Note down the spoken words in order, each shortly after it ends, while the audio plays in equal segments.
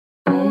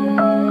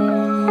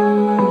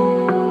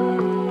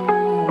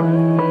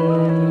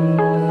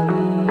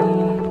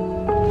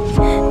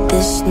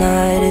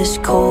is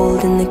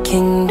cold in the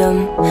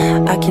kingdom.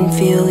 I can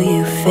feel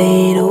you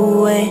fade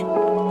away.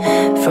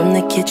 From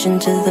the kitchen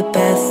to the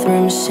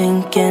bathroom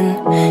sinking,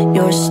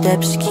 your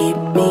steps keep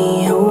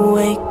me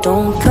awake.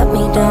 Don't cut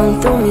me down,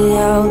 throw me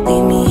out,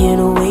 leave me here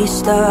to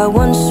waste. I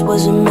once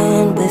was a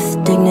man with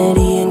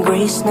dignity and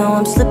grace. Now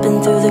I'm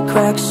slipping through the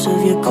cracks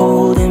of your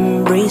cold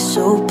embrace.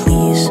 So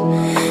please,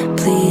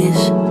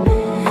 please,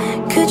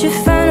 could you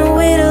find a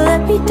way to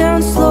let me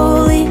down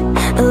slowly?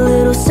 A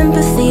little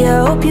sympathy,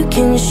 I hope you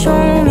can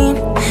show me.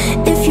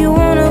 If you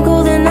wanna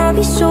go, then I'll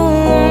be so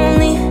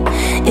lonely.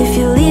 If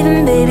you're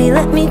leaving, baby,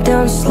 let me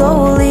down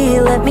slowly.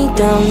 Let me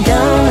down,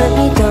 down, let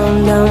me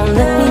down, down,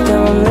 let me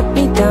down, let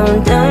me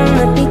down, down,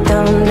 let me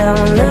down,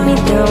 down, let me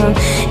down.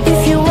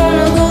 If you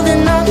wanna go,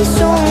 then I'll be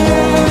so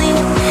lonely.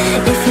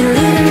 If you're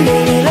leaving,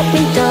 baby, let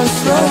me down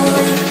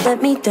slowly. Let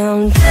me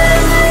down.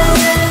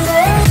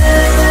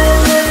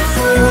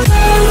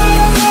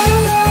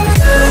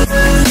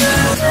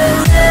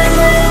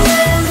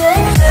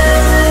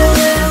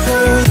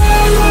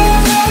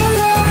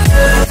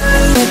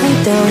 Let me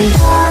down.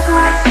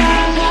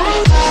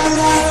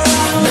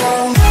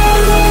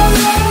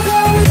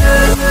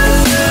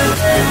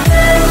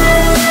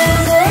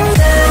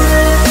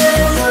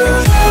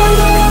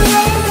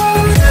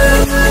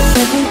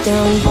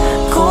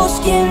 Cold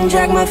skin,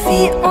 drag my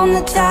feet on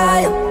the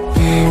tile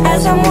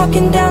as I'm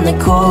walking down the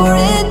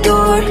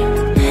corridor.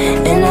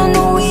 And I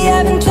know we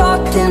haven't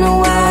talked in a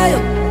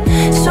while,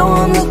 so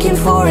I'm looking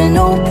for an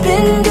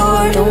open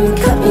door. Don't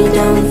cut me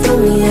down, throw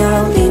me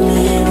out, leave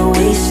me in a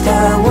waste.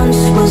 I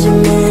once was a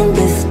man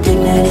with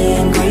dignity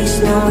and grace.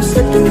 Now I'm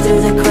slipping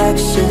through the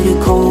cracks of your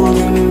cold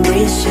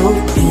embrace. So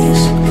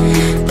please,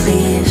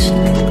 please,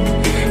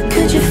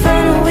 could you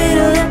find a way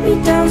to let me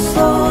down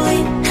slowly?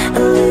 A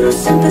little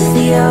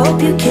sympathy, I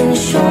hope you can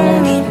show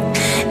me.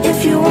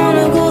 If you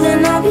wanna go,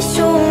 then I'll be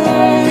so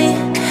lonely.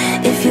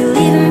 If you're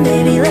leaving,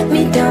 baby, let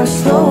me down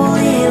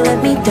slowly.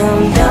 Let me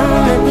down,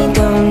 down, let me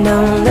down,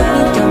 down, let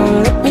me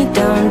down, let me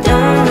down,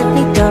 down, let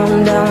me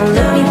down, down,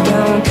 let me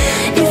down.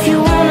 If you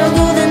wanna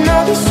go, then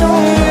I'll be so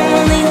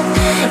lonely.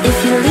 If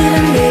you're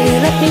leaving, baby,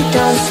 let me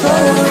down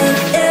slowly.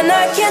 And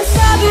I can't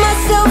stop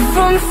myself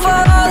from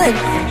falling.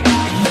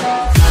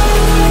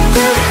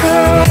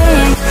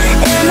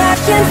 And I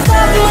can't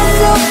stop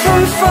myself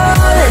from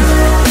falling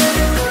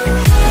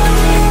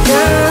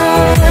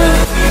down.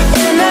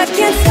 And I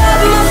can't stop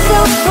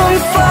myself from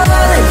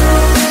falling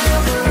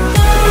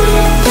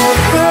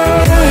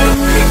down.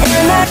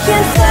 And I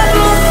can't stop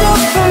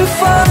myself from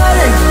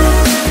falling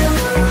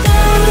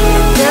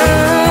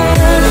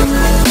down.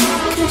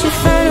 Could you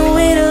find a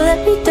way to let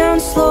me down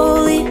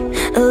slowly?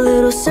 A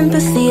little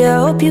sympathy, I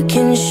hope you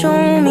can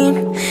show me.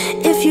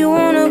 If you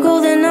wanna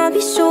go, then I'll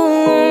be so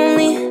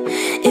lonely.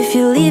 If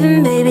you're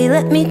leaving, baby,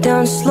 let me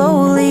down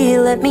slowly.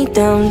 Let me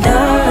down,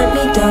 down, let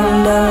me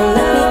down, down,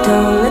 let me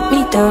down, let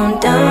me down,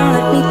 down,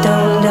 let me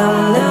down,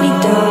 down, let me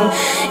down.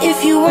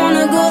 If you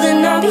wanna go,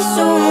 then I'll be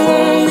so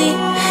lonely.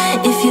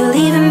 If you're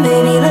leaving,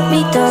 baby, let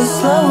me down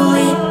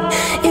slowly.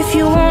 If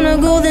you wanna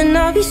go, then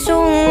I'll be so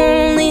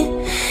lonely.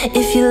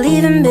 If you're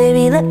leaving,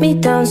 baby, let me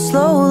down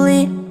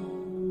slowly.